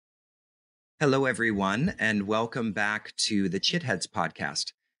Hello, everyone, and welcome back to the Chitheads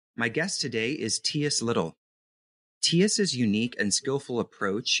podcast. My guest today is T.S. Little. T.S.'s unique and skillful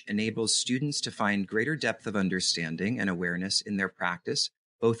approach enables students to find greater depth of understanding and awareness in their practice,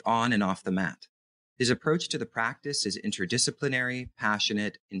 both on and off the mat. His approach to the practice is interdisciplinary,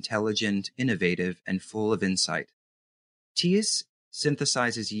 passionate, intelligent, innovative, and full of insight. T.S.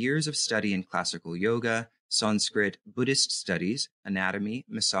 synthesizes years of study in classical yoga, Sanskrit, Buddhist studies, anatomy,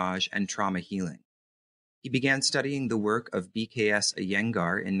 massage, and trauma healing. He began studying the work of BKS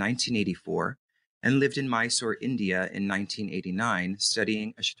Iyengar in 1984 and lived in Mysore, India in 1989,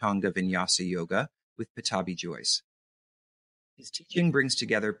 studying Ashtanga Vinyasa Yoga with Pattabhi Jois. His teaching brings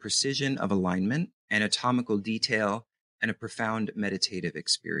together precision of alignment, anatomical detail, and a profound meditative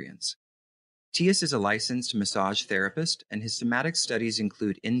experience. T.S. is a licensed massage therapist, and his somatic studies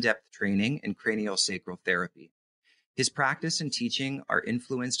include in-depth training in craniosacral therapy. His practice and teaching are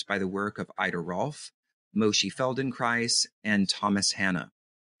influenced by the work of Ida Rolf, Moshe Feldenkrais, and Thomas Hanna.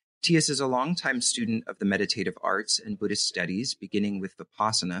 T.S. is a longtime student of the meditative arts and Buddhist studies, beginning with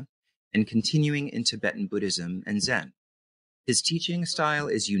Vipassana and continuing in Tibetan Buddhism and Zen. His teaching style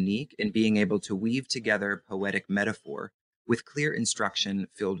is unique in being able to weave together poetic metaphor with clear instruction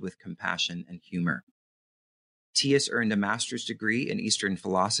filled with compassion and humor. T.S. earned a master's degree in Eastern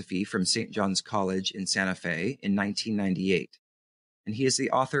philosophy from St. John's College in Santa Fe in 1998, and he is the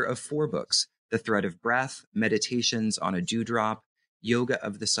author of 4 books: The Thread of Breath, Meditations on a Dewdrop, Yoga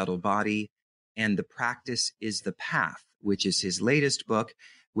of the Subtle Body, and The Practice is the Path, which is his latest book,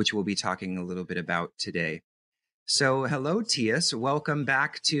 which we'll be talking a little bit about today. So hello, T.S. Welcome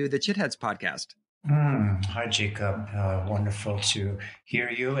back to the Chitheads podcast. Hi, Jacob. Wonderful to hear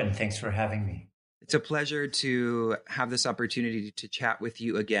you, and thanks for having me. It's a pleasure to have this opportunity to chat with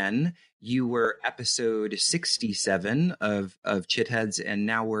you again. You were episode 67 of Chitheads, and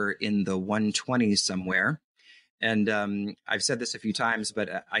now we're in the 120s somewhere. And I've said this a few times,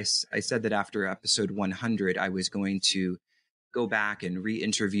 but I said that after episode 100, I was going to go back and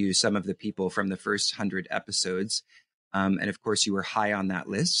re-interview some of the people from the first 100 episodes. And of course, you were high on that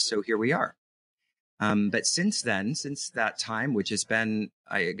list, so here we are. But since that time, which has been,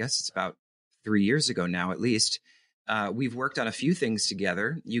 I guess it's about 3 years ago now, at least, we've worked on a few things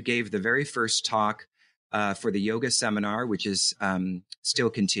together. You gave the very first talk for the yoga seminar, which is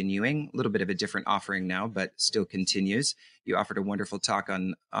still continuing, a little bit of a different offering now, but still continues. You offered a wonderful talk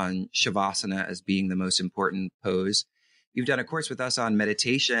on Shavasana as being the most important pose. You've done a course with us on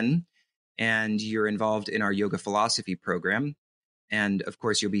meditation, and you're involved in our yoga philosophy program. And of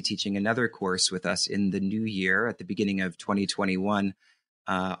course, you'll be teaching another course with us in the new year at the beginning of 2021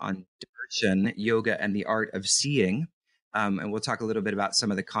 on Darshan, Yoga and the Art of Seeing. And we'll talk a little bit about some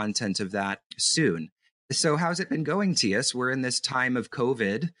of the content of that soon. So how's it been going, T.S.? We're in this time of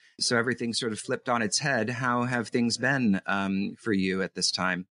COVID, so everything sort of flipped on its head. How have things been for you at this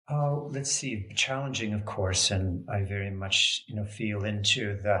time? Oh, let's see. Challenging, of course, and I very much, feel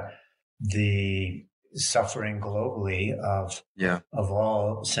into the suffering globally of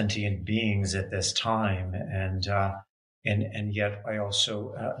all sentient beings at this time, and yet I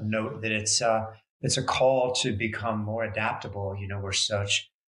also note that it's a call to become more adaptable. We're such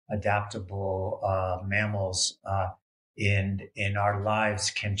adaptable mammals, in our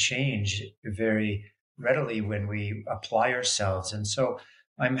lives can change very readily when we apply ourselves, and so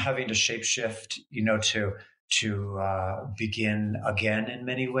I'm having to shapeshift, to begin again in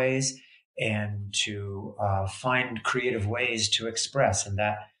many ways, and to find creative ways to express. And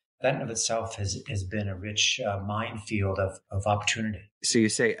that in of itself has been a rich minefield of opportunity. So you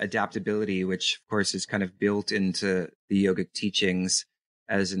say adaptability, which of course is kind of built into the yogic teachings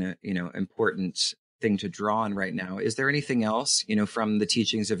as an important thing to draw on right now. Is there anything else, from the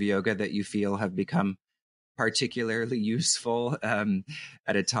teachings of yoga that you feel have become particularly useful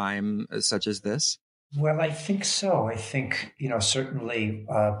at a time such as this? Well, I think so. I think, certainly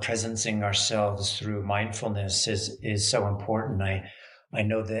presencing ourselves through mindfulness is so important. I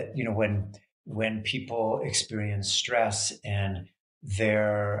know that, when people experience stress and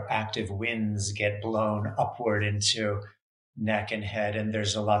their active winds get blown upward into neck and head, and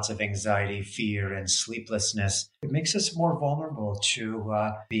there's lots of anxiety, fear, and sleeplessness, it makes us more vulnerable to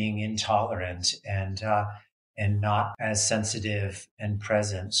being intolerant and not as sensitive and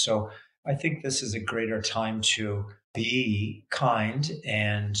present. So I think this is a greater time to be kind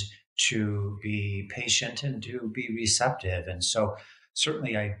and to be patient and to be receptive. And so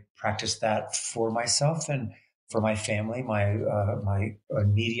certainly I practice that for myself and for my family, my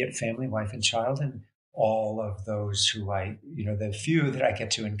immediate family, wife and child, and all of those who the few that I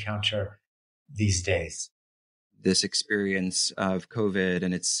get to encounter these days. this experience of COVID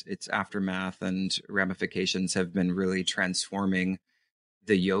and its aftermath and ramifications have been really transforming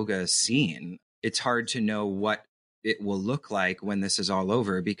the yoga scene. It's hard to know what it will look like when this is all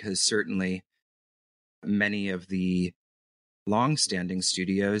over, because certainly many of the long-standing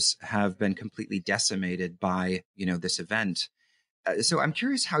studios have been completely decimated by, this event. So I'm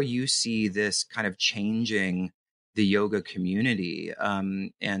curious how you see this kind of changing the yoga community.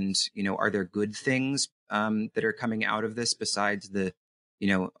 And, are there good things that are coming out of this besides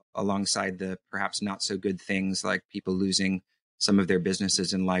alongside the perhaps not so good things like people losing some of their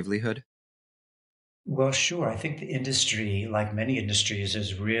businesses and livelihood? Well, sure. I think the industry, like many industries,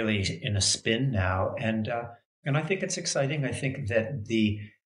 is really in a spin now, and I think it's exciting. I think that the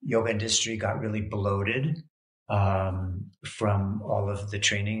yoga industry got really bloated from all of the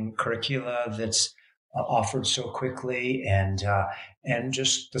training curricula that's offered so quickly, and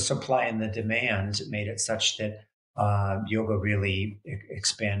just the supply and the demand made it such that yoga really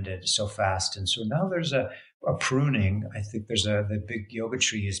expanded so fast. And so now there's a pruning. I think the big yoga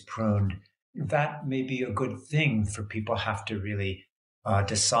tree is pruned. That may be a good thing for people have to really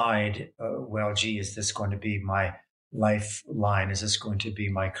decide, well, gee, is this going to be my lifeline? Is this going to be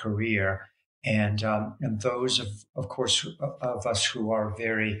my career? And those of course of us who are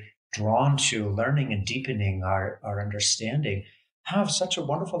very drawn to learning and deepening our understanding have such a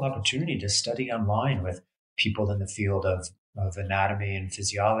wonderful opportunity to study online with people in the field of anatomy and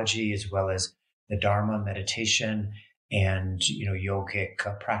physiology, as well as the Dharma, meditation, and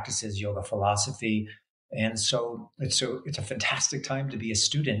yogic practices, yoga philosophy. And so it's a fantastic time to be a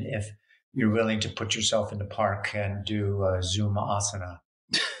student if you're willing to put yourself in the park and do Zoom asana.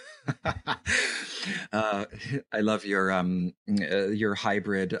 I love your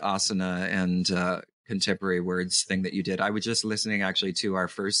hybrid asana and contemporary words thing that you did. I was just listening actually to our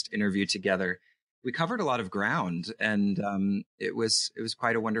first interview together. We covered a lot of ground, and it was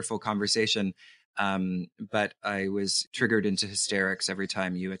quite a wonderful conversation. But I was triggered into hysterics every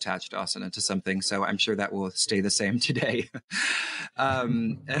time you attached asana to something. So I'm sure that will stay the same today.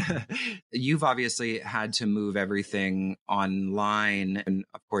 You've obviously had to move everything online, and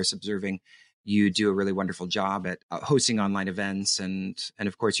of course, observing you do a really wonderful job at hosting online events, and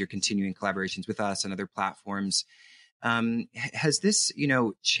of course, you're continuing collaborations with us and other platforms. Has this,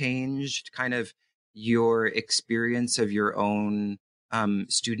 changed kind of your experience of your own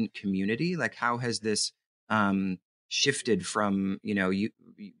student community? Like, how has this shifted from, you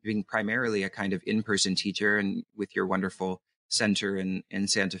being primarily a kind of in-person teacher and with your wonderful center in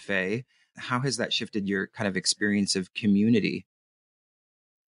Santa Fe? How has that shifted your kind of experience of community?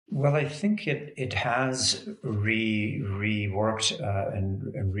 Well, I think it has reworked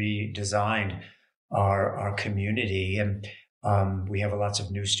and redesigned our community, and we have lots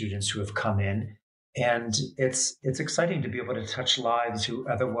of new students who have come in, and it's exciting to be able to touch lives who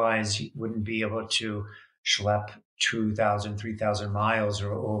otherwise wouldn't be able to schlep 2,000, 3,000 miles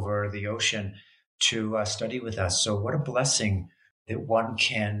or over the ocean to study with us. So what a blessing that one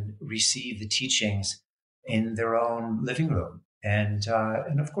can receive the teachings in their own living room. And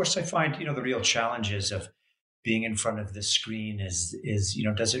of course, I find the real challenges of being in front of the screen is is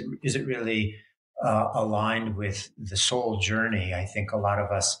it really aligned with the soul journey? I think a lot of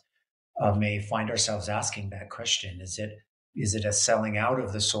us may find ourselves asking that question: is it a selling out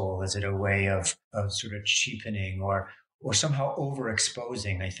of the soul? Is it a way of sort of cheapening or somehow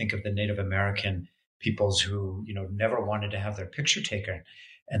overexposing? I think of the Native American peoples who never wanted to have their picture taken,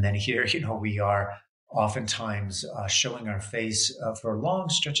 and then here we are oftentimes showing our face for long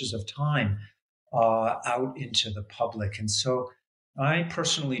stretches of time out into the public. And so I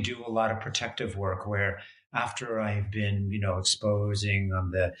personally do a lot of protective work where after I've been, exposing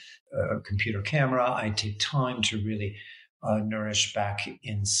on the computer camera, I take time to really nourish back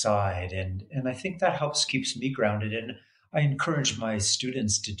inside. And I think that helps keeps me grounded. And I encourage my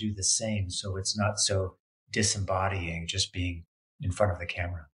students to do the same. So it's not so disembodying just being in front of the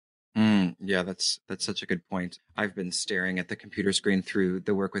camera. Yeah, that's such a good point. I've been staring at the computer screen through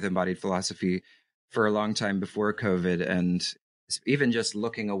the work with embodied philosophy for a long time before COVID, and even just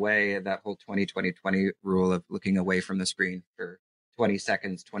looking away, that whole 20-20-20 rule of looking away from the screen for 20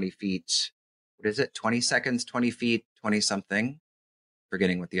 seconds, 20 feet. What is it? 20 seconds, 20 feet, 20 something.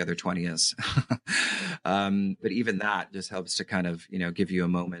 Forgetting what the other 20 is. But even that just helps to kind of, give you a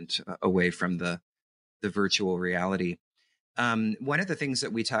moment away from the virtual reality. One of the things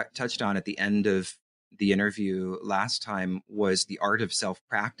that we touched on at the end of the interview last time was the art of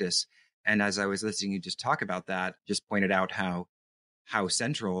self-practice. And as I was listening you just talk about that, just pointed out how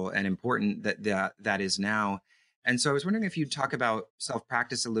central and important that is now. And so I was wondering if you'd talk about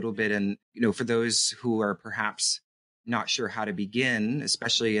self-practice a little bit and, for those who are perhaps not sure how to begin,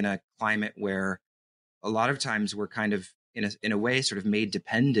 especially in a climate where a lot of times we're kind of in a way sort of made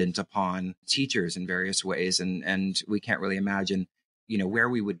dependent upon teachers in various ways. And we can't really imagine, where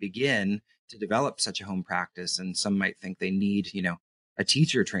we would begin to develop such a home practice. And some might think they need, a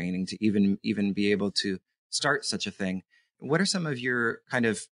teacher training to even be able to start such a thing. What are some of your kind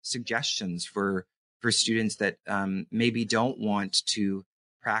of suggestions for students that maybe don't want to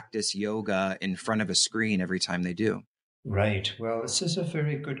practice yoga in front of a screen every time they do? Right. Well, this is a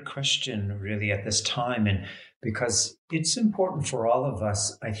very good question, really, at this time. And because it's important for all of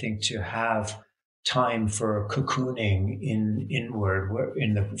us, I think, to have time for cocooning inward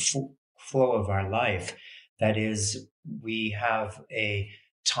in the flow of our life. That is, we have a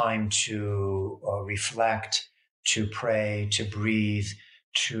time to reflect, to pray, to breathe,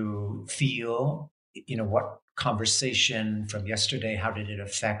 to feel, what conversation from yesterday, how did it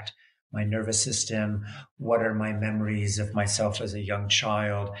affect my nervous system? What are my memories of myself as a young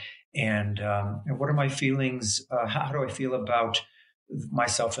child? And what are my feelings? How do I feel about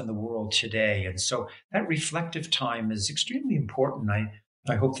myself in the world today? And so that reflective time is extremely important.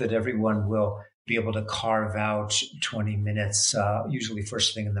 I hope that everyone will be able to carve out 20 minutes, usually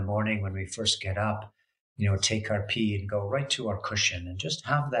first thing in the morning when we first get up, take our pee and go right to our cushion and just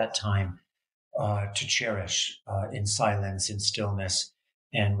have that time to cherish in silence, in stillness,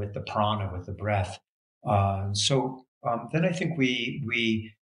 and with the prana, with the breath. Then I think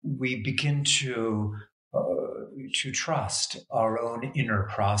we begin to trust our own inner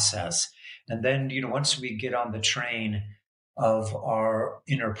process, and then once we get on the train of our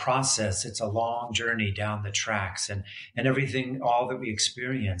inner process, it's a long journey down the tracks, and everything, all that we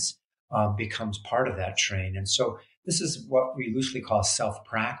experience, becomes part of that train. And so this is what we loosely call self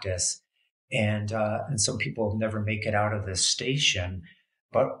practice. And some people never make it out of this station.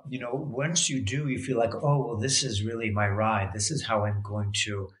 But, once you do, you feel like, oh, well, this is really my ride. This is how I'm going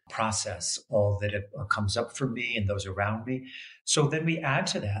to process all that it comes up for me and those around me. So then we add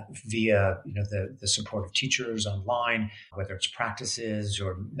to that via, the support of teachers online, whether it's practices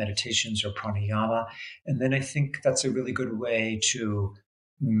or meditations or pranayama. And then I think that's a really good way to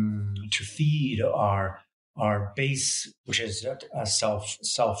feed our base, which is a self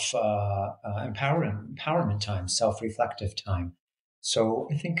empowerment time, self reflective time. So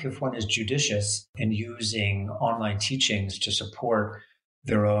I think if one is judicious in using online teachings to support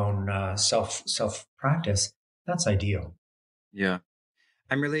their own self practice, that's ideal. Yeah.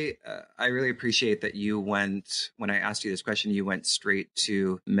 I really appreciate that when I asked you this question, you went straight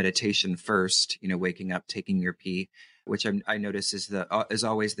to meditation first, waking up, taking your pee, which I notice is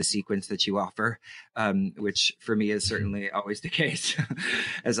always the sequence that you offer, which for me is certainly always the case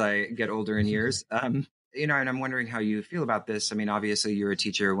as I get older in years. And I'm wondering how you feel about this. I mean, obviously you're a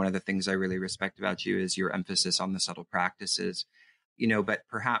teacher. One of the things I really respect about you is your emphasis on the subtle practices, but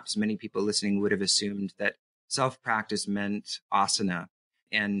perhaps many people listening would have assumed that self-practice meant asana.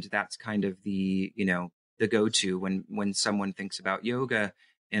 And that's kind of the go-to when someone thinks about yoga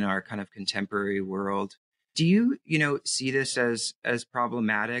in our kind of contemporary world. Do you, see this as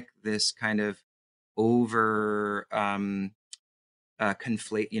problematic, this kind of over,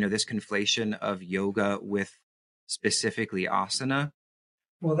 this conflation of yoga with specifically asana?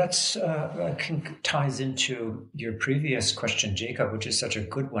 Well, that's ties into your previous question, Jacob, which is such a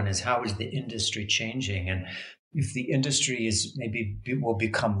good one, is how is the industry changing? And if the industry will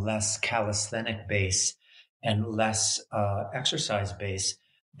become less calisthenic based and less exercise based,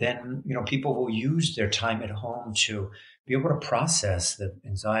 then people will use their time at home to be able to process the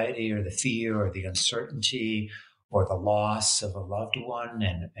anxiety or the fear or the uncertainty or the loss of a loved one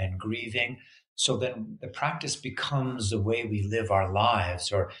and grieving. So then the practice becomes the way we live our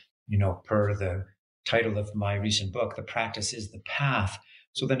lives, or, per the title of my recent book, the practice is the path.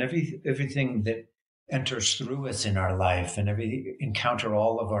 So then everything that enters through us in our life and encounter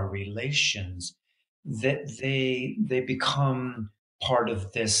all of our relations, that they become part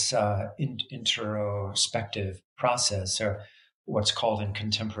of this introspective process, or what's called in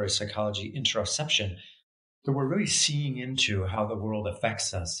contemporary psychology interoception. So we're really seeing into how the world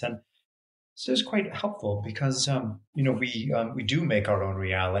affects us. And so it's quite helpful because, we do make our own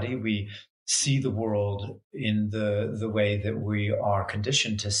reality. We see the world in the way that we are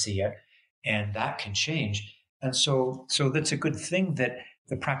conditioned to see it, and that can change. And so that's a good thing that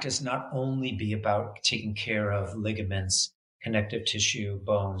the practice not only be about taking care of ligaments, connective tissue,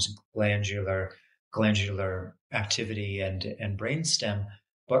 bones, glandular activity, and brainstem,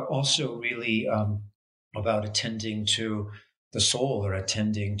 but also really about attending to the soul, or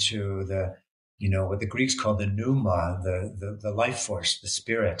attending to what the Greeks call the pneuma, the life force, the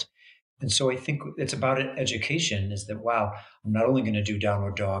spirit. And so I think it's about education is that, wow, I'm not only going to do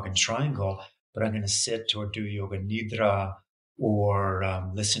downward dog and triangle, but I'm going to sit or do yoga nidra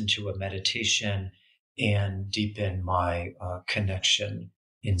or listen to a meditation and deepen my connection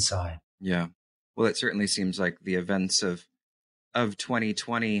inside. Yeah. Well, it certainly seems like the events of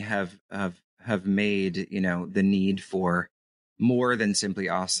 2020 have made, the need for more than simply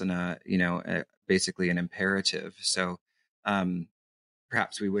asana, basically an imperative. So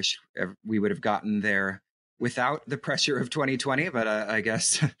perhaps we wish we would have gotten there without the pressure of 2020, but I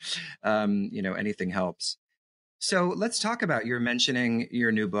guess, anything helps. So let's talk about, you're mentioning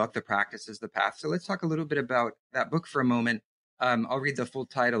your new book, The Practice is the Path. So let's talk a little bit about that book for a moment. I'll read the full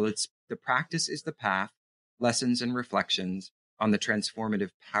title. It's The Practice is the Path, Lessons and Reflections on the Transformative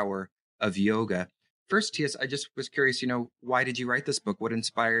Power of Yoga. First, T.S., I just was curious, why did you write this book? What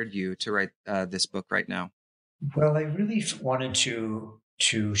inspired you to write this book right now? Well, I really wanted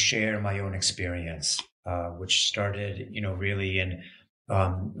to share my own experience, which started, really in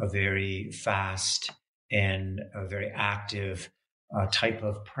a very fast and a very active type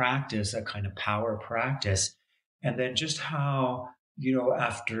of practice, a kind of power practice, and then just how,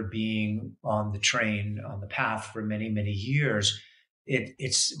 after being on the train on the path for many many years,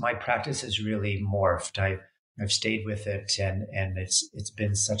 it's my practice has really morphed. I've stayed with it, and it's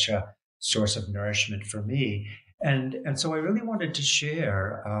been such a source of nourishment for me. And so I really wanted to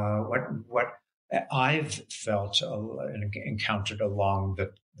share what I've felt and encountered along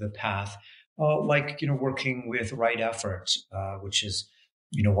the path, like working with right effort, which is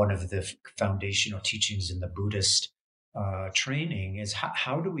one of the foundational teachings in the Buddhist training. Is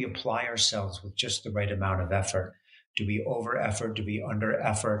how do we apply ourselves with just the right amount of effort? Do we over effort? Do we under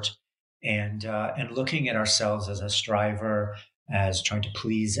effort? And looking at ourselves as a striver, as trying to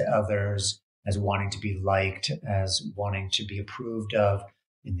please others, as wanting to be liked, as wanting to be approved of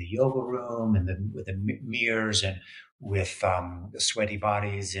in the yoga room, and with the mirrors, and with the sweaty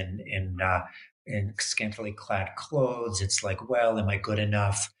bodies in scantily clad clothes. It's like, well, am I good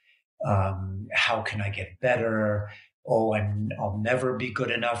enough? How can I get better? Oh, and I'll never be good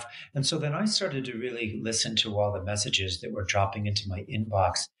enough. And so then I started to really listen to all the messages that were dropping into my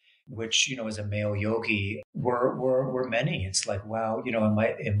inbox, which, as a male yogi, were many. It's like, wow,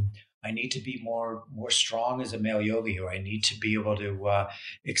 I need to be more strong as a male yogi, or I need to be able to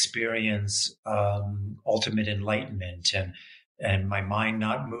experience ultimate enlightenment, and my mind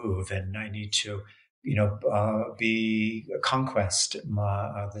not move, and I need to be conquest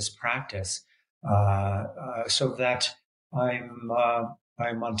this practice, so that I'm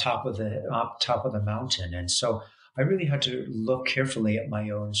on top of the mountain. And so I really had to look carefully at my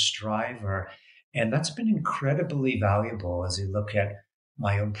own striver, and that's been incredibly valuable as I look at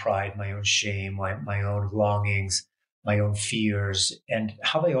my own pride, my own shame, my own longings, my own fears, and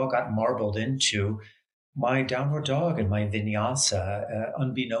how they all got marbled into my downward dog and my vinyasa,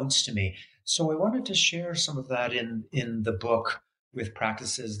 unbeknownst to me. So I wanted to share some of that in the book, with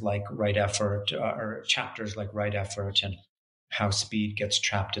practices like right effort, or chapters like right effort, and how speed gets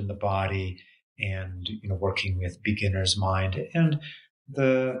trapped in the body, and working with beginner's mind, and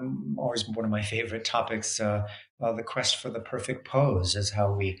the always one of my favorite topics, the quest for the perfect pose, is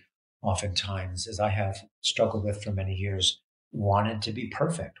how we oftentimes, as I have struggled with for many years, wanted to be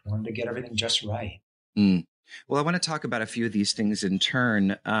perfect, wanted to get everything just right. Mm. Well, I want to talk about a few of these things in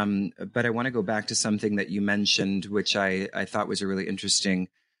turn, but I want to go back to something that you mentioned, which I thought was a really interesting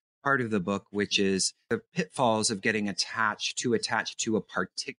part of the book, which is the pitfalls of getting attached to a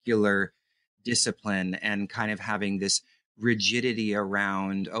particular discipline, and kind of having this rigidity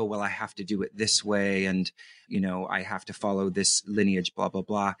around, oh, well, I have to do it this way, and I have to follow this lineage, blah blah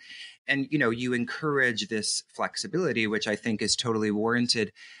blah. And you encourage this flexibility, which I think is totally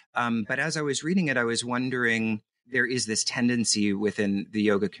warranted. But as I was reading it, I was wondering, there is this tendency within the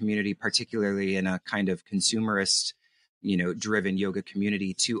yoga community, particularly in a kind of consumerist driven yoga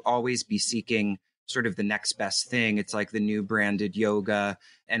community, to always be seeking sort of the next best thing. It's like the new branded yoga.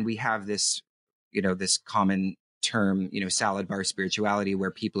 And we have this, this common term, salad bar spirituality,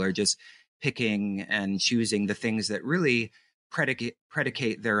 where people are just picking and choosing the things that really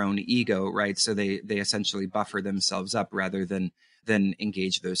predicate their own ego, right? So they essentially buffer themselves up rather than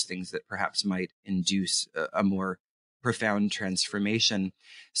engage those things that perhaps might induce a more profound transformation.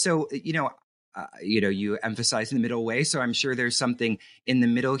 So, you emphasize the middle way. So I'm sure there's something in the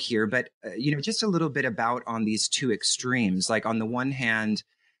middle here, but, just a little bit about on these two extremes. Like on the one hand,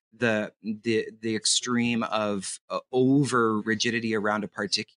 the extreme of over rigidity around a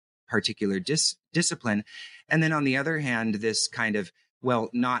particular discipline. And then on the other hand, this kind of well,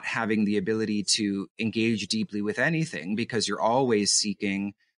 not having the ability to engage deeply with anything because you're always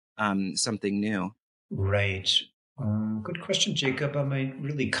seeking something new. Right. Good question, Jacob. It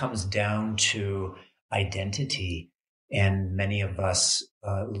really comes down to identity. And many of us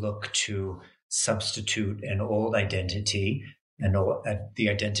look to substitute an old identity, the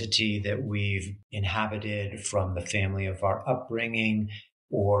identity that we've inhabited from the family of our upbringing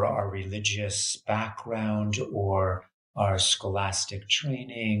or our religious background or our scholastic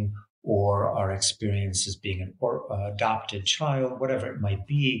training or our experience as being an adopted child, whatever it might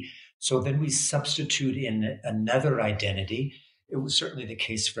be. So then we substitute in another identity. It was certainly the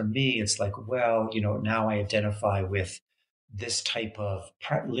case for me. It's like, well, now I identify with this type of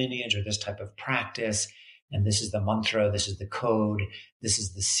lineage or this type of practice. And this is the mantra, this is the code, this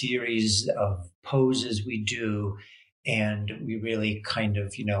is the series of poses we do. And we really kind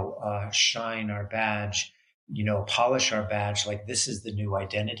of, shine our badge, polish our badge, like this is the new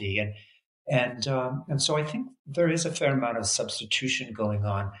identity. And so I think there is a fair amount of substitution going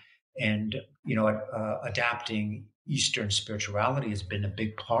on. And, adapting Eastern spirituality has been a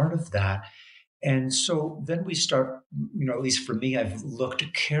big part of that. And so then we start, at least for me, I've looked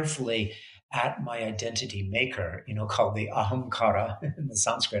carefully at my identity maker, called the ahamkara in the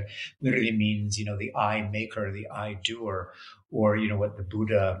Sanskrit, literally means, the I maker, the I doer, or, what the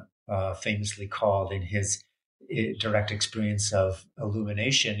Buddha famously called in his direct experience of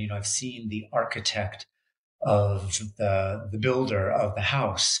illumination. I've seen the architect of the builder of the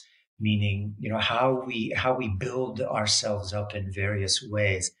house, meaning, how we build ourselves up in various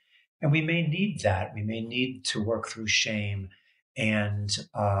ways. And we may need that. We may need to work through shame and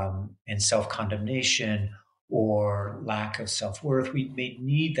self-condemnation or lack of self-worth. We may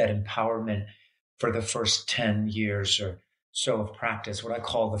need that empowerment for the first 10 years or so of practice, what I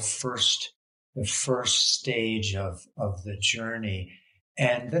call the first stage of the journey.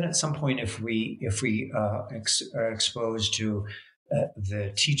 And then at some point, if we are exposed to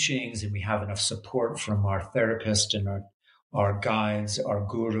the teachings and we have enough support from our therapist and our guides, our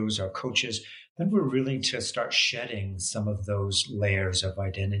gurus, our coaches, then we're willing to start shedding some of those layers of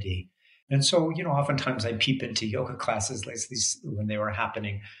identity. And so, oftentimes I peep into yoga classes, like these, when they were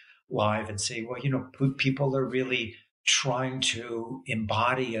happening live, and say, well, people are really trying to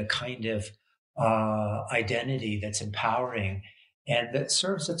embody a kind of identity that's empowering and that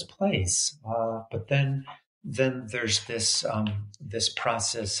serves its place. But then there's this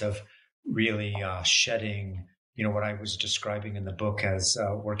process of really shedding, what I was describing in the book as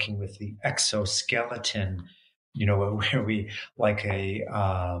working with the exoskeleton, where we like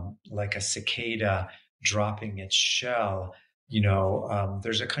a cicada dropping its shell.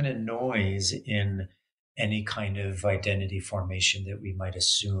 There's a kind of noise in any kind of identity formation that we might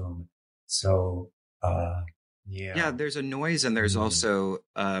assume. So, Yeah, there's a noise and there's also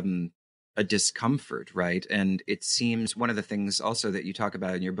a discomfort, right? And it seems one of the things also that you talk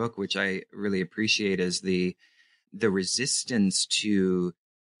about in your book, which I really appreciate, is the resistance to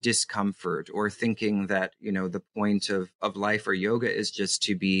discomfort, or thinking that, the point of life or yoga is just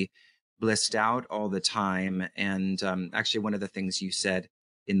to be blissed out all the time. And actually, one of the things you said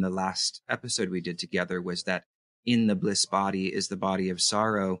in the last episode we did together was that in the bliss body is the body of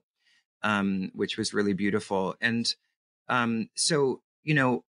sorrow, which was really beautiful. And so,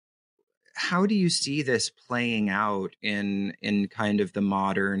 how do you see this playing out in kind of the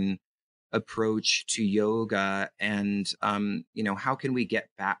modern approach to yoga? And, how can we get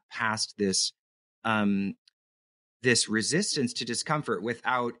back past this, this resistance to discomfort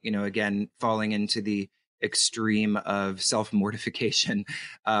without, again, falling into the extreme of self-mortification,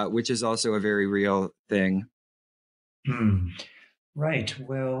 which is also a very real thing. Right.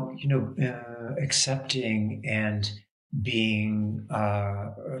 Well, accepting and being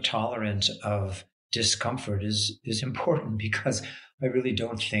tolerant of discomfort is important, because I really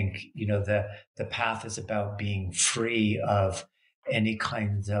don't think, the path is about being free of any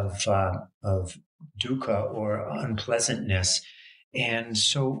kinds of dukkha or unpleasantness. And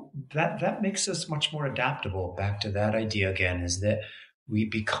so that makes us much more adaptable. Back to that idea again, is that we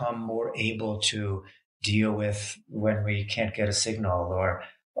become more able to deal with when we can't get a signal, or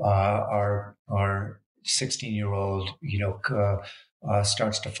our 16-year-old,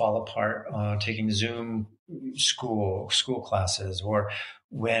 starts to fall apart taking Zoom school classes, or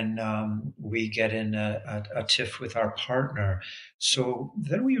when we get in a tiff with our partner. So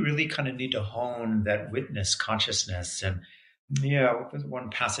then we really kind of need to hone that witness consciousness. And one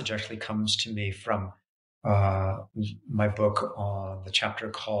passage actually comes to me from my book on the chapter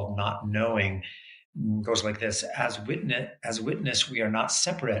called Not Knowing. It goes like this: as witness, we are not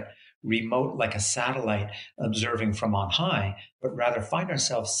separate remote like a satellite observing from on high, but rather find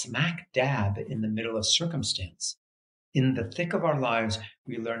ourselves smack dab in the middle of circumstance. In the thick of our lives,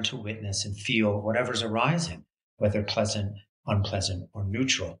 we learn to witness and feel whatever's arising, whether pleasant, unpleasant, or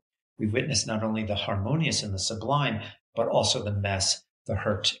neutral. We witness not only the harmonious and the sublime, but also the mess, the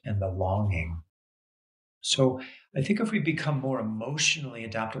hurt, and the longing. So I think if we become more emotionally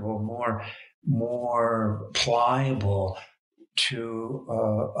adaptable, more pliable to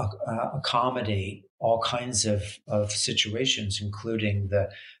accommodate all kinds of situations, including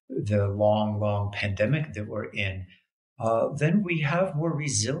the long pandemic that we're in, then we have more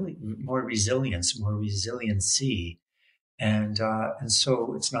resilience, more resiliency, and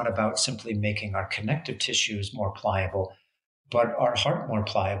so it's not about simply making our connective tissues more pliable, but our heart more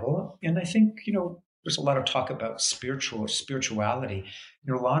pliable. And I think, there's a lot of talk about spirituality.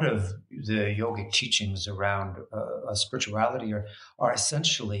 A lot of the yogic teachings around spirituality are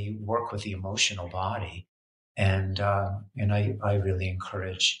essentially work with the emotional body, and I really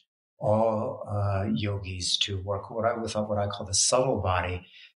encourage all yogis to work with what I call the subtle body,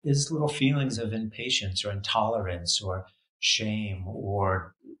 is little feelings of impatience or intolerance or shame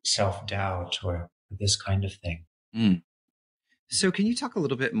or self doubt or this kind of thing. Mm. So can you talk a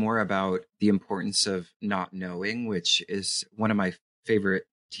little bit more about the importance of not knowing, which is one of my favorite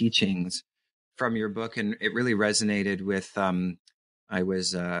teachings from your book? And it really resonated with, I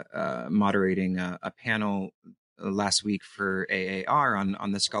was moderating a panel last week for AAR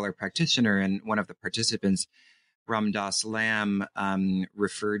on the scholar practitioner, and one of the participants, Ramdas Lam,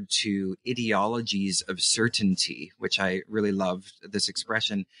 referred to ideologies of certainty, which I really loved this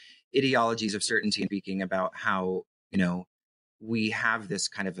expression, ideologies of certainty, speaking about how, we have this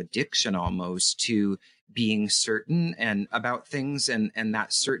kind of addiction almost to being certain and about things, and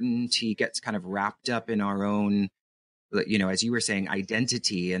that certainty gets kind of wrapped up in our own, as you were saying,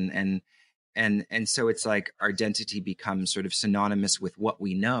 identity, and so it's like our identity becomes sort of synonymous with what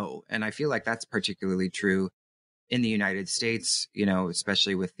we know. And I feel like that's particularly true in the United States,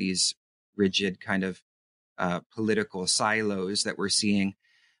 especially with these rigid kind of political silos that we're seeing.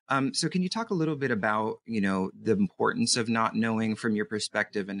 So can you talk a little bit about, the importance of not knowing from your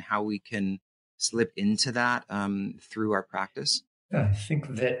perspective, and how we can slip into that through our practice? Yeah, I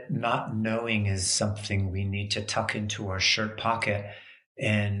think that not knowing is something we need to tuck into our shirt pocket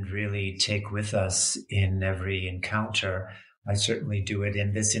and really take with us in every encounter. I certainly do it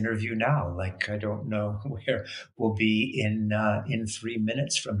in this interview now. Like, I don't know where we'll be in 3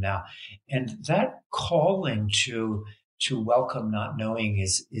 minutes from now, and that calling to welcome not knowing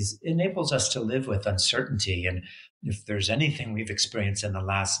is enables us to live with uncertainty. And if there's anything we've experienced in the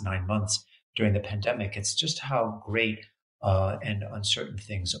last 9 months during the pandemic, it's just how great and uncertain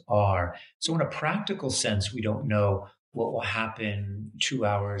things are. So in a practical sense, we don't know what will happen 2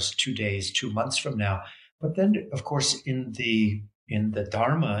 hours, 2 days, 2 months from now. But then, of course, in the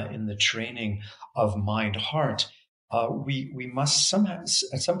Dharma, in the training of mind heart, we must somehow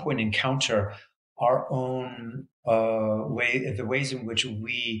at some point encounter our own the ways in which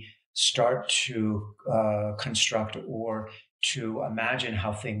we start to construct or to imagine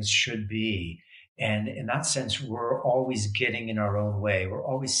how things should be. And in that sense, we're always getting in our own way. We're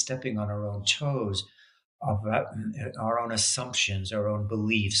always stepping on our own toes, about our own assumptions, our own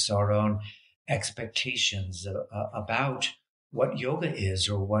beliefs, our own expectations about what yoga is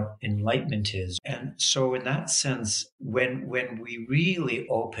or what enlightenment is. And so in that sense, when we really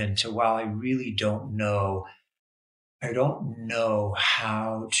open to, wow, I really don't know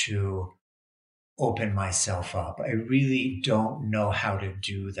how to open myself up. I really don't know how to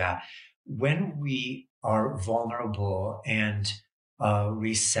do that. When we are vulnerable and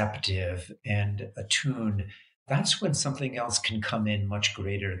receptive and attuned, that's when something else can come in much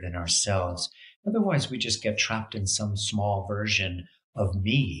greater than ourselves. Otherwise, we just get trapped in some small version of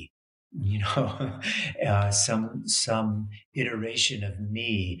me, some iteration of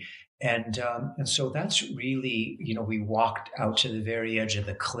me. And so that's really, we walked out to the very edge of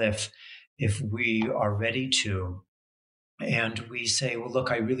the cliff if we are ready to. And we say, well,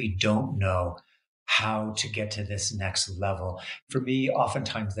 look, I really don't know how to get to this next level. For me,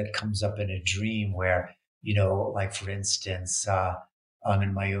 oftentimes that comes up in a dream where, like for instance,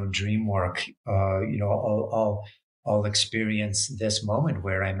 in my own dream work, I'll experience this moment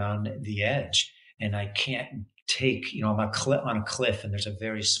where I'm on the edge and I can't take, I'm on a cliff and there's a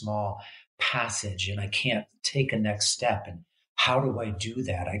very small passage and I can't take a next step. And how do I do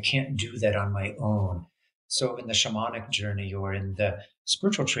that? I can't do that on my own. So in the shamanic journey or in the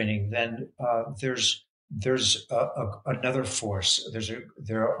spiritual training, then there's another force.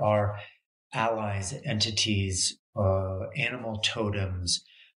 There are allies, entities, animal totems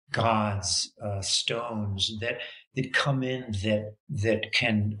gods, stones that come in that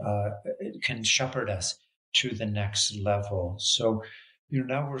can shepherd us to the next level. So,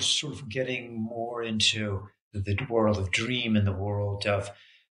 now we're sort of getting more into the world of dream and the world of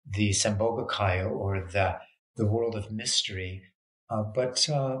the Sambhogakaya, or the world of mystery. But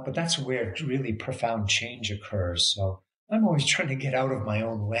that's where really profound change occurs. So I'm always trying to get out of my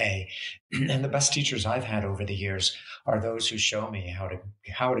own way, and the best teachers I've had over the years are those who show me how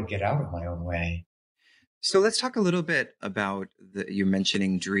to get out of my own way. So let's talk a little bit about you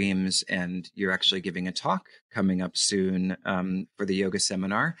mentioning dreams, and you're actually giving a talk coming up soon for the yoga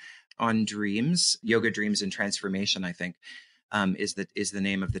seminar on dreams, yoga dreams and transformation, I think. Is the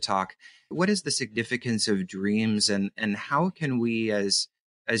name of the talk. What is the significance of dreams, and how can we as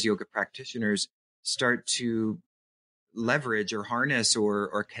yoga practitioners start to leverage or harness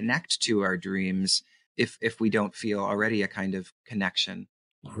or connect to our dreams if we don't feel already a kind of connection?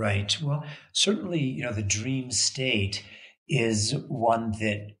 Right. Well, certainly, the dream state is one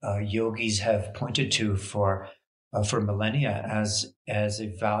that yogis have pointed to for millennia as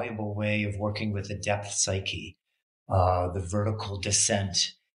a valuable way of working with the depth psyche, the vertical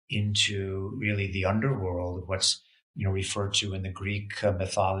descent into really the underworld, what's referred to in the Greek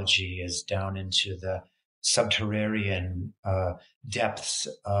mythology as down into the subterranean depths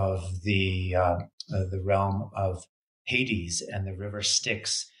of the realm of Hades and the river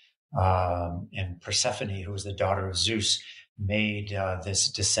Styx. And Persephone, who was the daughter of Zeus, made this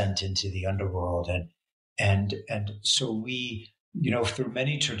descent into the underworld, and so we, through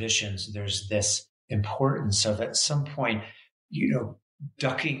many traditions, there's this importance of at some point,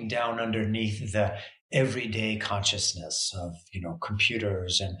 ducking down underneath the everyday consciousness of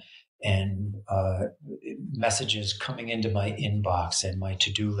computers and messages coming into my inbox and my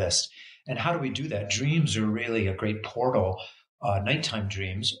to-do list. And how do we do that? Dreams are really a great portal. Nighttime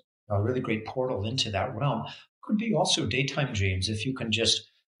dreams, a really great portal into that realm. Could be also daytime dreams if you can just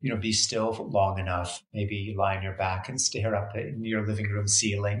be still for long enough. Maybe lie on your back and stare up at your living room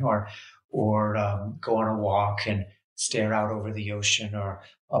ceiling, or go on a walk and stare out over the ocean or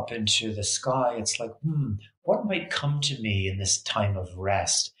up into the sky. It's like, what might come to me in this time of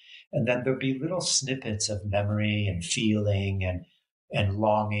rest? And then there'll be little snippets of memory and feeling and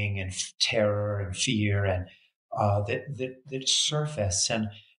longing and terror and fear and that surface. And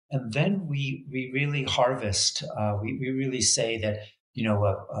then we really harvest. We really say that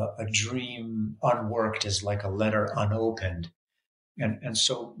a dream unworked is like a letter unopened. And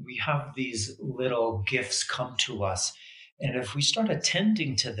so we have these little gifts come to us. And if we start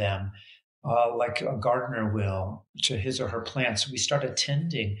attending to them, like a gardener will to his or her plants, we start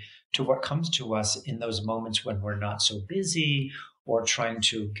attending to what comes to us in those moments when we're not so busy or trying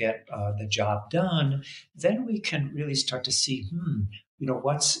to get the job done, then we can really start to see,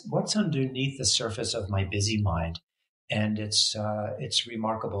 what's underneath the surface of my busy mind. And it's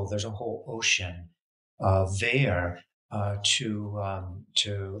remarkable. There's a whole ocean there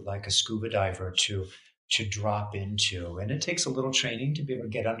to like a scuba diver to drop into. And it takes a little training to be able to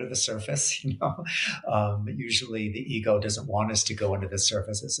get under the surface. Usually the ego doesn't want us to go under the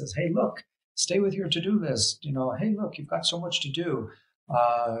surface. It says, hey, look, stay with your to-do list. Hey, look, you've got so much to do.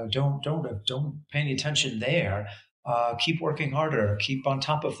 Don't pay any attention there. Keep working harder, keep on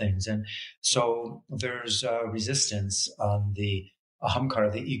top of things. And so there's resistance on the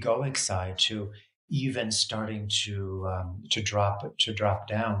ahamkara, the egoic side, to even starting to drop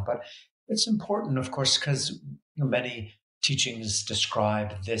down. But it's important, of course, because many teachings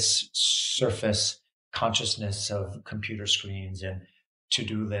describe this surface consciousness of computer screens and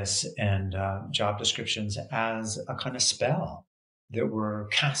to-do lists and job descriptions as a kind of spell, that we're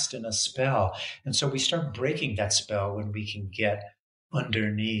cast in a spell. And so we start breaking that spell when we can get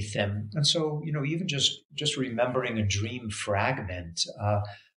underneath. And so, even just remembering a dream fragment,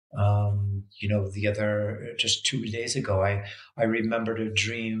 just 2 days ago, I remembered a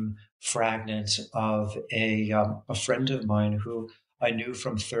dream fragment of a friend of mine who I knew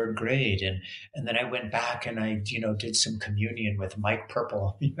from third grade. And then I went back and I, did some communion with Mike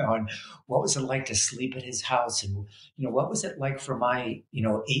Purple, and what was it like to sleep at his house? And, what was it like for my,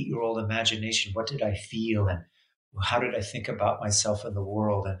 8-year-old imagination? What did I feel? And how did I think about myself in the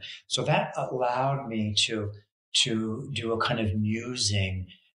world? And so that allowed me to do a kind of musing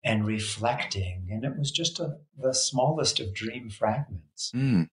and reflecting. And it was just the smallest of dream fragments.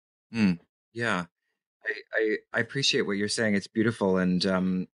 Yeah. I appreciate what you're saying. It's beautiful.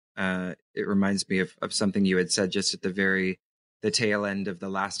 And it reminds me of something you had said just at the tail end of the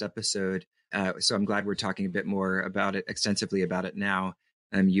last episode. So I'm glad we're talking a bit more extensively about it now.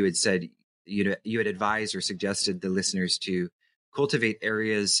 You had said, you had advised or suggested the listeners to cultivate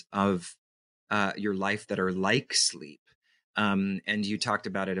areas of your life that are like sleep. And you talked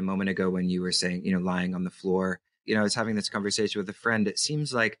about it a moment ago when you were saying, lying on the floor. I was having this conversation with a friend. It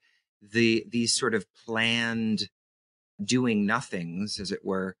seems like these sort of planned doing nothings, as it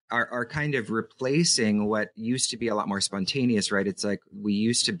were, are kind of replacing what used to be a lot more spontaneous, right? It's like we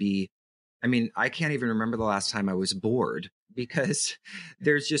used to be, I can't even remember the last time I was bored, because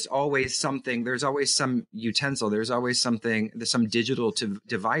there's just always something, there's always some utensil, there's always something, there's some digital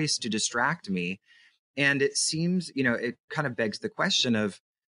device to distract me. And it seems, it kind of begs the question of,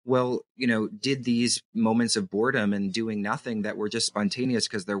 well, did these moments of boredom and doing nothing that were just spontaneous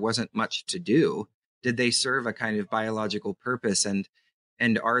because there wasn't much to do, did they serve a kind of biological purpose?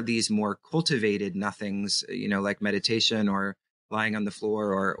 And are these more cultivated nothings, like meditation or lying on the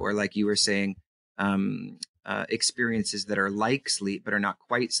floor, or like you were saying, experiences that are like sleep but are not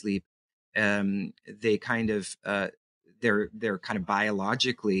quite sleep? They kind of they're kind of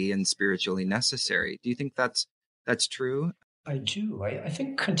biologically and spiritually necessary. Do you think that's true? I do. I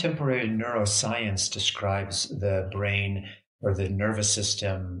think contemporary neuroscience describes the brain or the nervous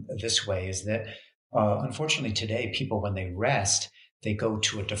system this way, is that unfortunately today people, when they rest, they go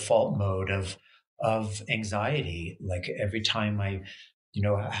to a default mode of anxiety. Like every time I,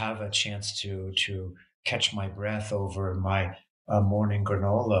 have a chance to catch my breath over my morning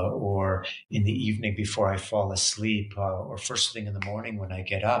granola, or in the evening before I fall asleep, or first thing in the morning when I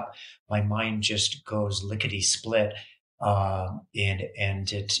get up, my mind just goes lickety split, and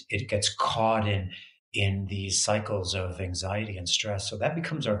it gets caught in these cycles of anxiety and stress. So that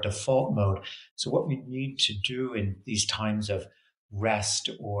becomes our default mode. So what we need to do in these times of rest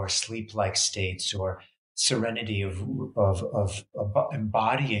or sleep-like states, or serenity of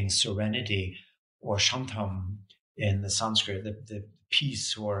embodying serenity, or shantam in the Sanskrit, the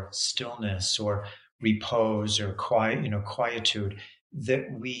peace or stillness or repose or quiet, quietude, that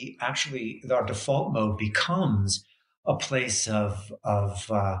we actually, our default mode becomes a place of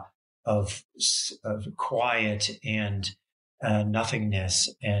quiet and nothingness,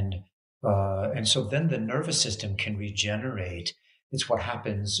 and so then the nervous system can regenerate. It's what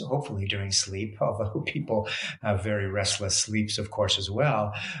happens hopefully during sleep, although people have very restless sleeps, of course, as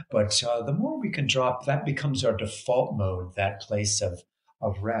well. But the more we can drop, that becomes our default mode, that place of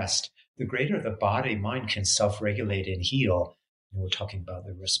rest. The greater the body, mind can self-regulate and heal. We're talking about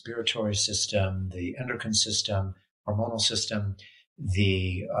the respiratory system, the endocrine system, hormonal system,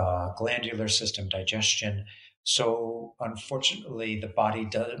 the glandular system, digestion. So unfortunately, the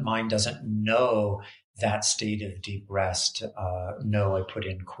mind doesn't know that state of deep rest. No, I put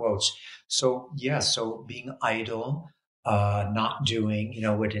in quotes. So so being idle, not doing,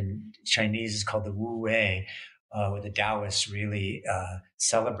 what in Chinese is called the Wu Wei, where the Taoists really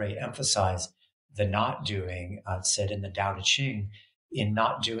celebrate, emphasize the not doing. It's said in the Tao Te Ching, in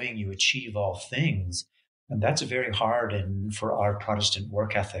not doing, you achieve all things. And that's very hard. And for our Protestant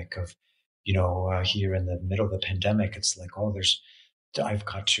work ethic of, here in the middle of the pandemic, it's like, I've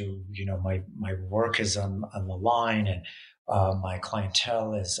got to, my work is on the line, and my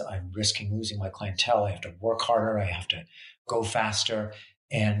clientele I'm risking losing my clientele. I have to work harder. I have to go faster.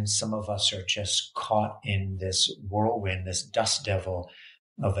 And some of us are just caught in this whirlwind, this dust devil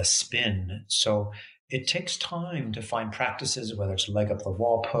of a spin. So it takes time to find practices, whether it's leg up the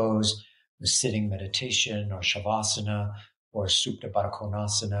wall pose, the sitting meditation, or shavasana, or supta baddha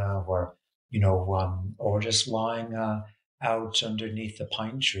konasana, or just lying out underneath the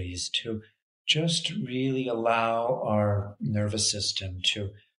pine trees, to just really allow our nervous system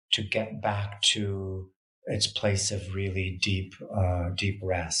to get back to its place of really deep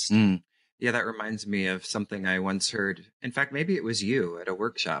rest. Yeah, that reminds me of something I once heard. In fact, maybe it was you at a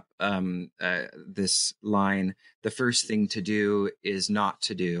workshop. This line: "The first thing to do is not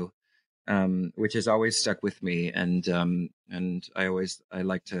to do," which has always stuck with me, and I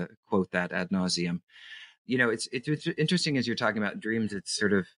like to quote that ad nauseum. It's interesting as you're talking about dreams. It's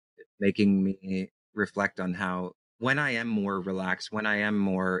sort of making me reflect on how, when I am more relaxed, when I am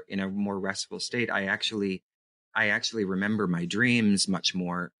more in a more restful state, I actually remember my dreams much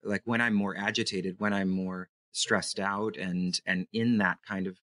more. Like when I'm more agitated, when I'm more stressed out, and in that kind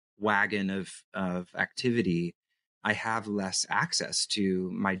of wagon of activity, I have less access to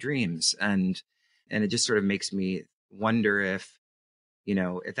my dreams, and it just sort of makes me wonder if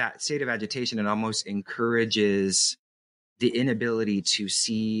that state of agitation, it almost encourages the inability to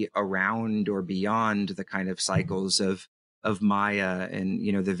see around or beyond the kind of cycles of Maya, and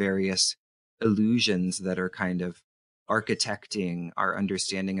the various illusions that are kind of architecting our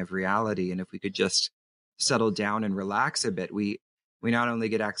understanding of reality. And if we could just settle down and relax a bit, we not only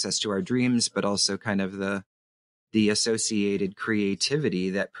get access to our dreams, but also kind of the the associated creativity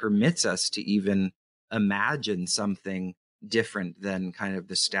that permits us to even imagine something different than kind of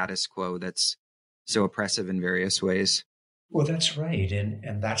the status quo that's so oppressive in various ways. Well, that's right.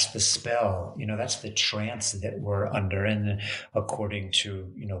 And that's the spell, that's the trance that we're under. And according to,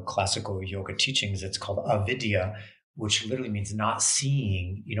 classical yoga teachings, it's called avidya, which literally means not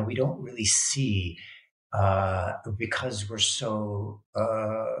seeing. We don't really see because we're so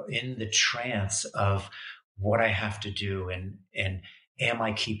in the trance of what I have to do and am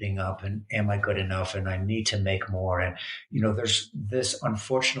I keeping up and am I good enough and I need to make more. And there's this,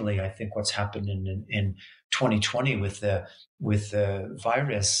 unfortunately, I think what's happened in 2020 with the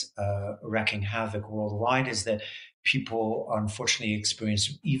virus wreaking havoc worldwide is that people unfortunately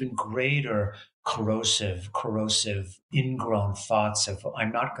experience even greater corrosive ingrown thoughts of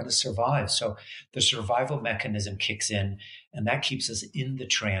I'm not going to survive. So the survival mechanism kicks in and that keeps us in the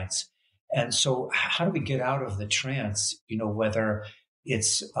trance. And so how do we get out of the trance? Whether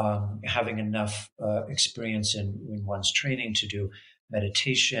it's having enough experience in one's training to do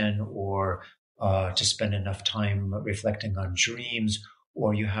meditation or to spend enough time reflecting on dreams,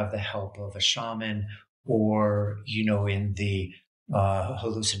 or you have the help of a shaman, or, in the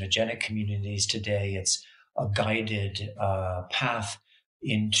hallucinogenic communities today, it's a guided path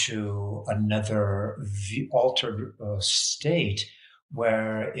into another altered state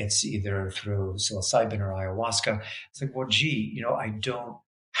where it's either through psilocybin or ayahuasca. It's like, well, gee, I don't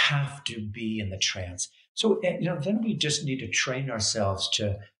have to be in the trance. So, then we just need to train ourselves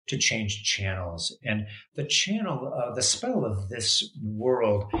to change channels. And the channel, the spell of this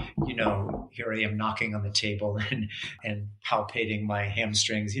world, here I am knocking on the table and palpating my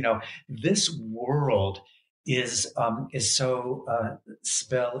hamstrings. This world is so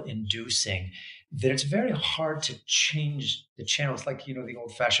spell inducing that it's very hard to change the channel. It's like, the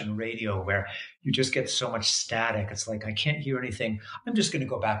old fashioned radio where you just get so much static. It's like, I can't hear anything. I'm just going to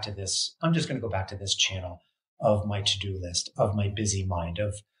go back to this. I'm just going to go back to this channel of my to-do list, of my busy mind,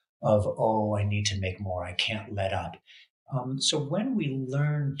 of, oh, I need to make more. I can't let up. So when we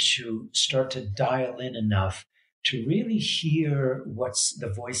learn to start to dial in enough to really hear what's the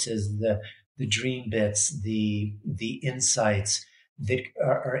voices, the dream bits, the insights that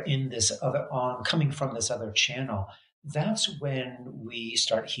are in this other coming from this other channel, that's when we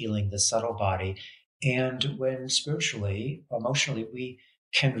start healing the subtle body. And when spiritually, emotionally, we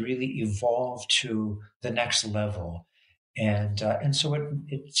can really evolve to the next level. And so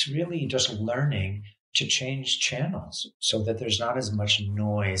it's really just learning to change channels so that there's not as much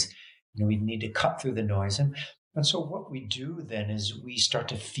noise. We need to cut through the noise. And so what we do then is we start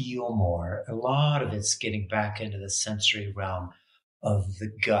to feel more. A lot of it's getting back into the sensory realm of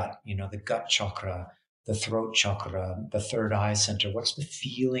the gut, the gut chakra, the throat chakra, the third eye center. What's the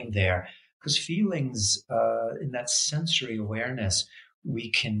feeling there? Because feelings in that sensory awareness,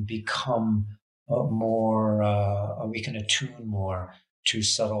 we can become we can attune more to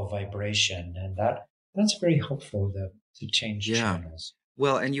subtle vibration. And that's very helpful to change channels.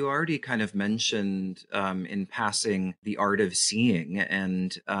 Well, and you already kind of mentioned in passing the art of seeing,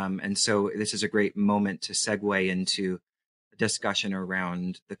 and so this is a great moment to segue into a discussion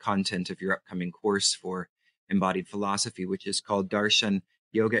around the content of your upcoming course for embodied philosophy, which is called Darshan,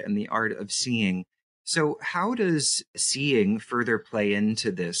 Yoga and the Art of Seeing. So how does seeing further play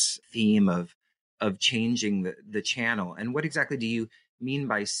into this theme of changing the channel? And what exactly do you mean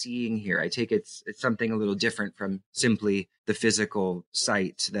by seeing here? I take it's something a little different from simply the physical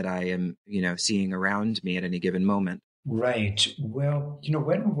sight that I am, seeing around me at any given moment. Right. Well,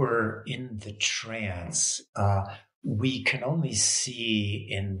 when we're in the trance, we can only see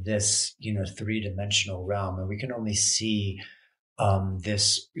in this, three-dimensional realm, and we can only see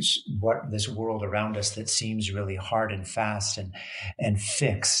this world around us that seems really hard and fast and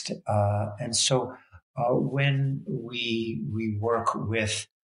fixed. And so when we work with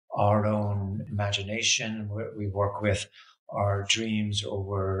our own imagination, we work with our dreams, or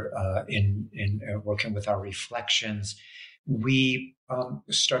we're in working with our reflections, we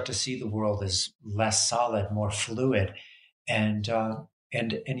start to see the world as less solid, more fluid, and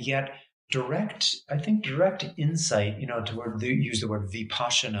yet direct insight. Use the word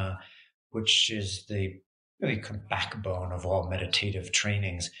vipassana, which is the really kind of backbone of all meditative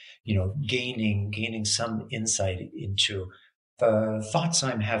trainings. Gaining some insight into the thoughts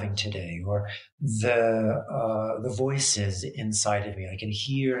I'm having today, or the voices inside of me. I can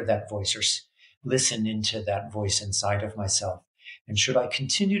hear that voice or listen into that voice inside of myself. And should I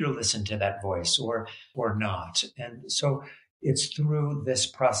continue to listen to that voice or not? And so it's through this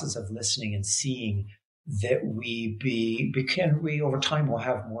process of listening and seeing that we over time will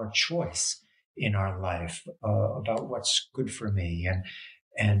have more choice in our life, about what's good for me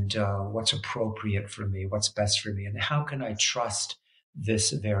and what's appropriate for me, what's best for me, and how can I trust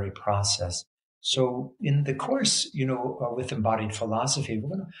this very process. So in the course, with embodied philosophy,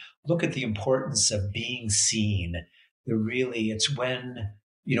 we're going to look at the importance of being seen. It's when,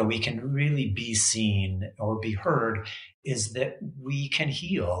 we can really be seen or be heard, is that we can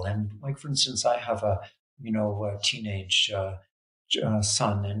heal. And like, for instance, I have a teenage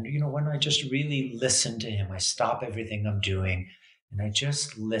son. And, when I just really listen to him, I stop everything I'm doing and I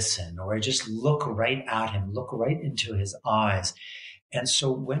just listen, or I just look right at him, look right into his eyes. And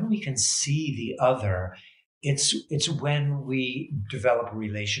so when we can see the other, it's when we develop a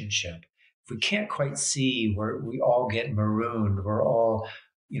relationship. If we can't quite see, we all get marooned. We're all,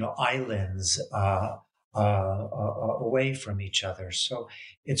 islands away from each other. So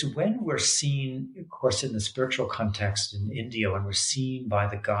it's when we're seen, of course, in the spiritual context in India, when we're seen by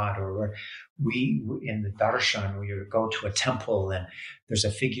the God, or we in the darshan, where you go to a temple and there's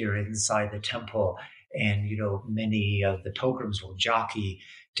a figure inside the temple, and many of the pilgrims will jockey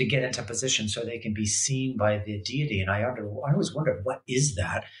to get into position so they can be seen by the deity. And I always wondered, what is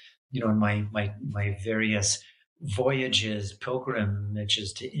that? In my various voyages,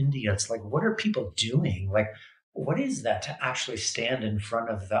 pilgrimages to India, it's like, what are people doing? Like, what is that to actually stand in front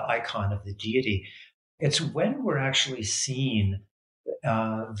of the icon of the deity? It's when we're actually seen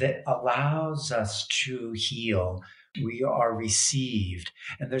that allows us to heal. We are received,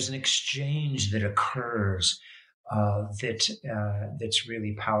 and there's an exchange that occurs that's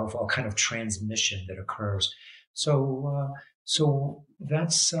really powerful, a kind of transmission that occurs. So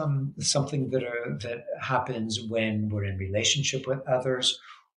that's something that happens when we're in relationship with others,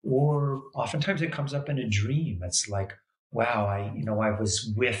 or oftentimes it comes up in a dream. It's like, wow, I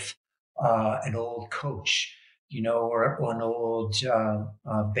was with an old coach, or an old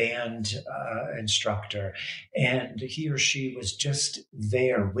band instructor, and he or she was just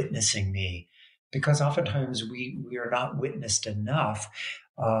there witnessing me. Because oftentimes we are not witnessed enough,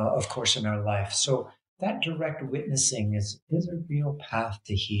 of course, in our life. So that direct witnessing is a real path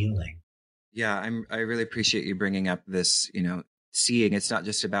to healing. Yeah, I really appreciate you bringing up this, seeing. It's not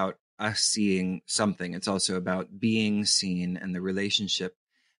just about us seeing something. It's also about being seen and the relationship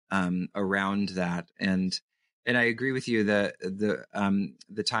around that. And I agree with you that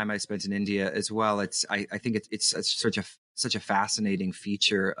the time I spent in India as well, I think it's such a fascinating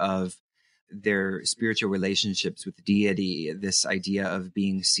feature of their spiritual relationships with deity, this idea of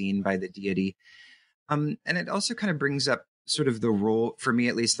being seen by the deity. And it also kind of brings up sort of the role, for me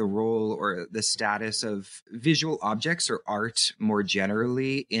at least, the role or the status of visual objects or art more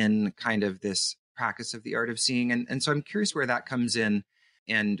generally in kind of this practice of the art of seeing. And so I'm curious where that comes in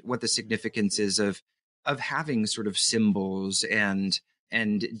and what the significance is of having sort of symbols and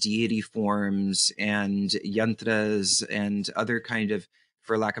deity forms and yantras and other kind of,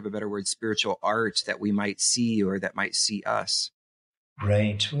 for lack of a better word, spiritual art that we might see or that might see us.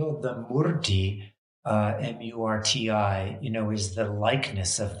 Right. Well, the murti, Murti, is the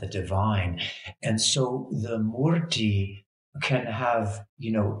likeness of the divine. And so the murti can have,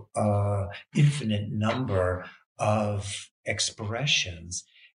 infinite number of expressions.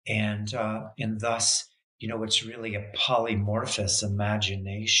 And thus, it's really a polymorphous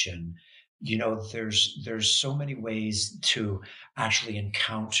imagination. There's so many ways to actually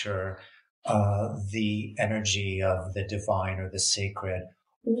encounter the energy of the divine or the sacred,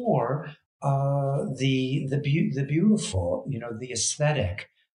 or the beautiful, the aesthetic,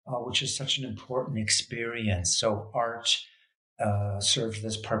 which is such an important experience. So art serves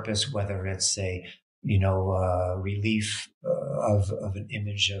this purpose, whether it's a relief of an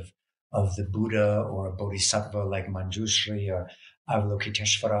image of the Buddha or a Bodhisattva like Manjushri or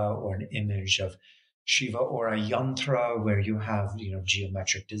Avalokiteshvara, or an image of Shiva, or a yantra where you have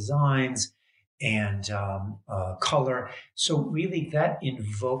geometric designs and color. So really that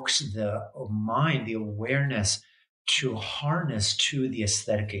invokes the mind, the awareness to harness to the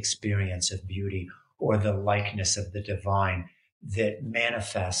aesthetic experience of beauty or the likeness of the divine that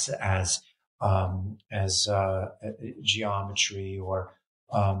manifests as geometry or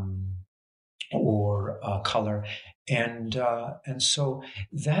color. And so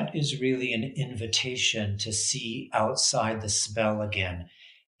that is really an invitation to see outside the spell again.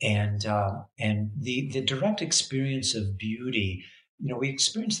 And the direct experience of beauty, we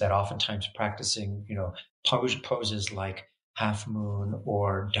experience that oftentimes practicing, poses like half moon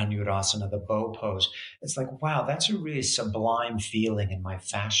or Dhanurasana, the bow pose. It's like, wow, that's a really sublime feeling in my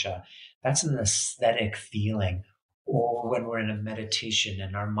fascia. That's an aesthetic feeling. or when we're in a meditation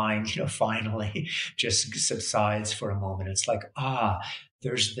and our mind, finally just subsides for a moment. It's like,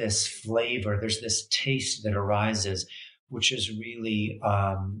 there's this flavor, there's this taste that arises, which is really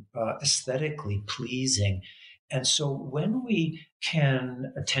aesthetically pleasing. And so when we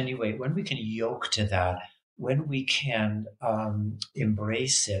can attenuate, when we can yoke to that, when we can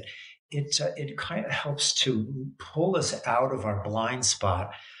embrace it, it kind of helps to pull us out of our blind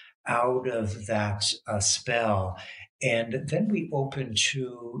spot, out of that spell, and then we open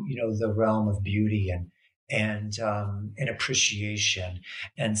to the realm of beauty and appreciation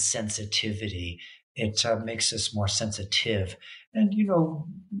and sensitivity. It makes us more sensitive, and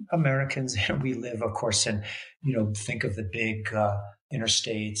Americans, we live, of course, in think of the big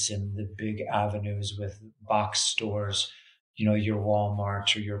interstates and the big avenues with box stores, your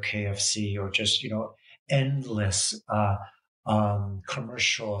Walmart or your KFC, or just endless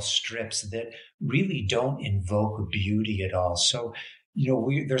commercial strips that really don't invoke beauty at all. So,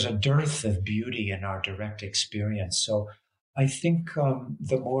 there's a dearth of beauty in our direct experience. So, I think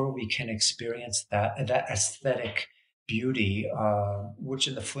the more we can experience that aesthetic beauty, which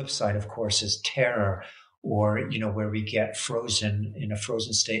in the flip side, of course, is terror, or where we get frozen in a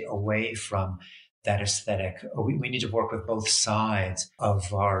frozen state away from that aesthetic. We need to work with both sides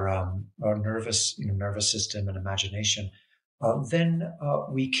of our nervous system and imagination. Then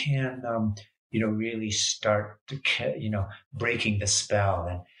we can, really start to, breaking the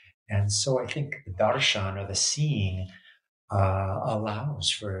spell. And so I think the darshan, or the seeing,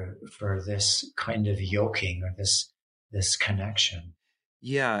 allows for this kind of yoking, or this connection.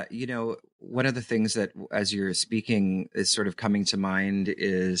 Yeah, one of the things that, as you're speaking, is sort of coming to mind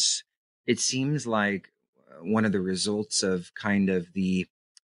is it seems like one of the results of kind of the,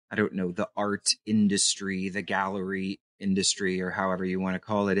 I don't know, the art industry, the gallery industry, or however you want to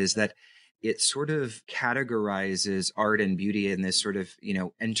call it, is that it sort of categorizes art and beauty in this sort of,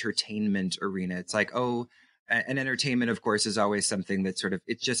 entertainment arena. It's like, oh, and entertainment, of course, is always something that sort of,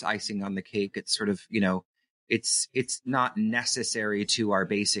 it's just icing on the cake. It's sort of, it's not necessary to our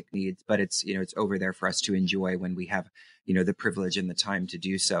basic needs, but it's, it's over there for us to enjoy when we have, the privilege and the time to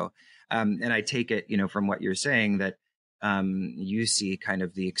do so. And I take it, from what you're saying, that you see kind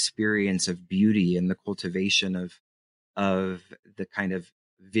of the experience of beauty and the cultivation of the kind of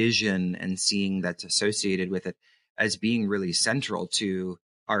vision and seeing that's associated with it as being really central to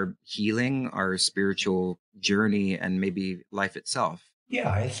our healing, our spiritual journey, and maybe life itself.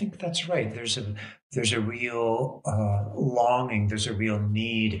 Yeah, I think that's right. There's a real longing. There's a real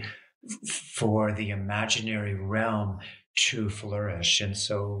need for the imaginary realm to flourish. And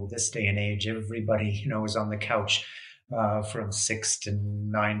so this day and age, everybody is on the couch from 6 to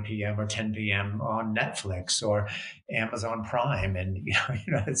 9 p.m. or 10 p.m. on Netflix or Amazon Prime, and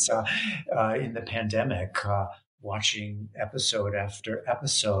it's in the pandemic, watching episode after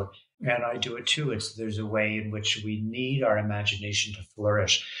episode. And I do it too. There's a way in which we need our imagination to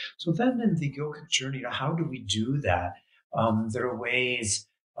flourish. So then in the yogic journey, how do we do that? There are ways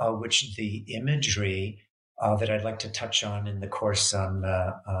which the imagery that I'd like to touch on in the course on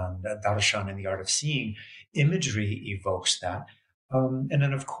Darshan and the Art of Seeing, imagery evokes that. And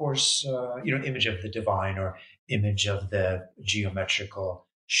then, of course, image of the divine, or image of the geometrical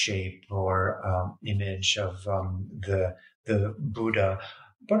shape, or image of the Buddha,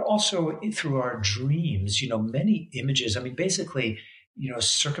 but also through our dreams, many images. I mean, basically,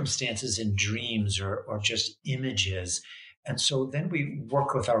 circumstances in dreams are just images. And so then we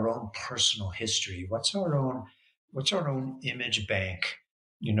work with our own personal history. What's our own image bank?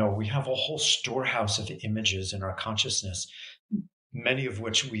 We have a whole storehouse of images in our consciousness, many of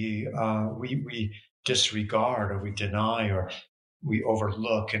which we disregard, or we deny, or we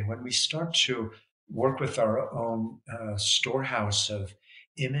overlook. And when we start to work with our own storehouse of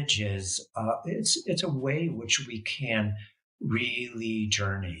images, it's a way which we can really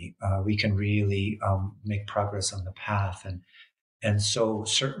journey. We can really make progress on the path, and so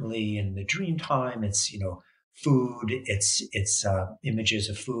certainly in the dream time, it's food, it's images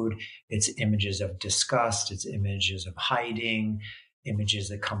of food, it's images of disgust, it's images of hiding, images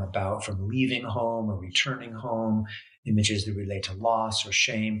that come about from leaving home or returning home, images that relate to loss or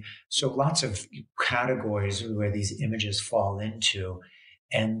shame. So lots of categories where these images fall into.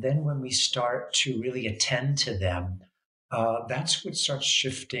 And then when we start to really attend to them, that's what starts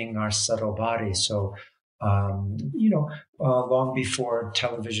shifting our subtle body. So, long before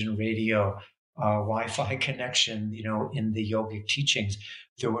television, radio, Wi-Fi connection, in the yogic teachings,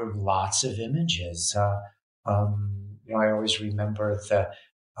 there were lots of images. I always remember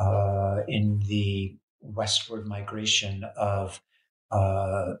in the westward migration of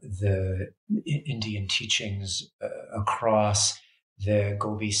the Indian teachings across the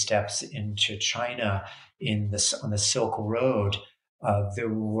Gobi steppes into China on the Silk Road. There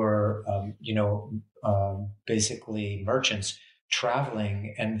were, basically merchants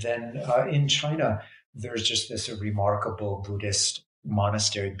traveling, and then in China, there's just this remarkable Buddhist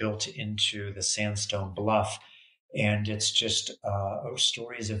monastery built into the sandstone bluff, and it's just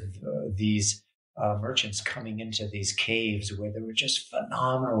stories of these merchants coming into these caves where there were just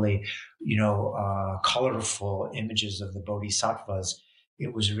phenomenally, colorful images of the bodhisattvas.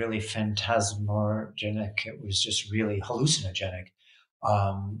 It was really phantasmagoric. It was just really hallucinogenic.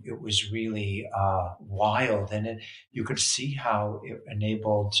 It was really wild, and you could see how it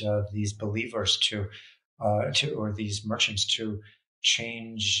enabled these believers or these merchants to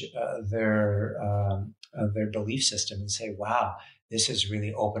change their belief system and say, "Wow, this has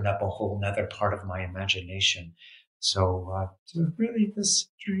really opened up a whole nother part of my imagination." So really, this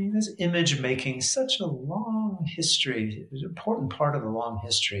image making, such a long history, is an important part of the long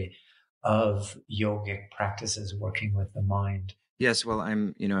history of yogic practices working with the mind. Yes, well,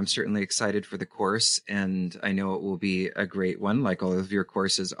 I'm certainly excited for the course, and I know it will be a great one, like all of your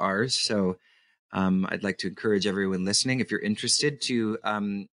courses are. So, I'd like to encourage everyone listening, if you're interested, to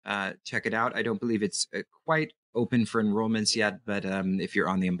check it out. I don't believe it's quite open for enrollments yet, but if you're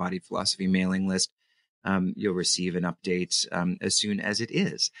on the Embodied Philosophy mailing list, you'll receive an update as soon as it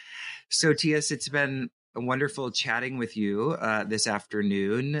is. So, T.S., it's been wonderful chatting with you this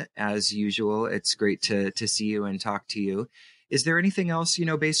afternoon. As usual, it's great to see you and talk to you. Is there anything else,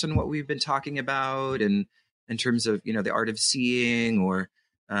 based on what we've been talking about, and in terms of, the art of seeing or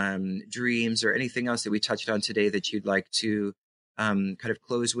dreams, or anything else that we touched on today that you'd like to kind of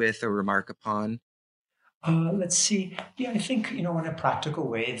close with or remark upon? Let's see. Yeah, I think, in a practical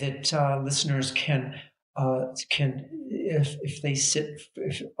way that listeners can, if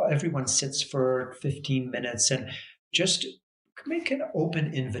everyone sits for 15 minutes and just make an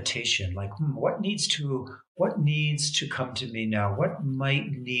open invitation, like, what needs to come to me now? What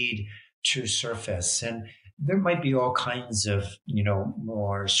might need to surface? And there might be all kinds of,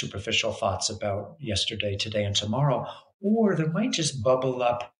 more superficial thoughts about yesterday, today, and tomorrow, or there might just bubble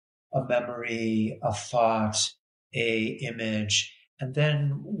up a memory, a thought, a image, and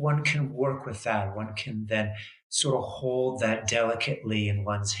then one can work with that. One can then sort of hold that delicately in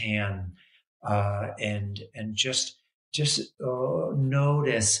one's hand, and just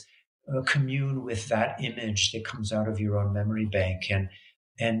notice, commune with that image that comes out of your own memory bank,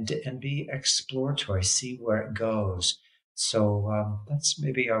 and be exploratory, see where it goes. So that's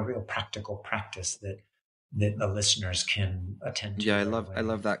maybe a real practical practice that the listeners can attend to Yeah, right I away.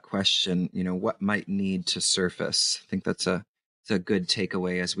 love that question. What might need to surface? I think it's a good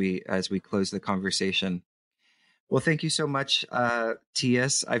takeaway as we close the conversation. Well, thank you so much,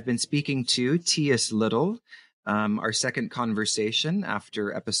 T.S. I've been speaking to T.S. Little, our second conversation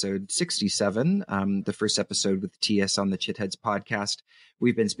after episode 67, the first episode with T.S. on the Chitheads podcast.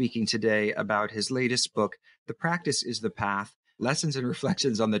 We've been speaking today about his latest book, The Practice is the Path, Lessons and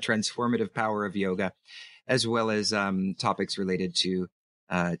Reflections on the Transformative Power of Yoga, as well as topics related to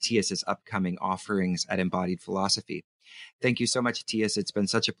T.S.'s upcoming offerings at Embodied Philosophy. Thank you so much, T.S. It's been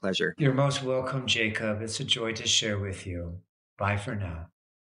such a pleasure. You're most welcome, Jacob. It's a joy to share with you. Bye for now.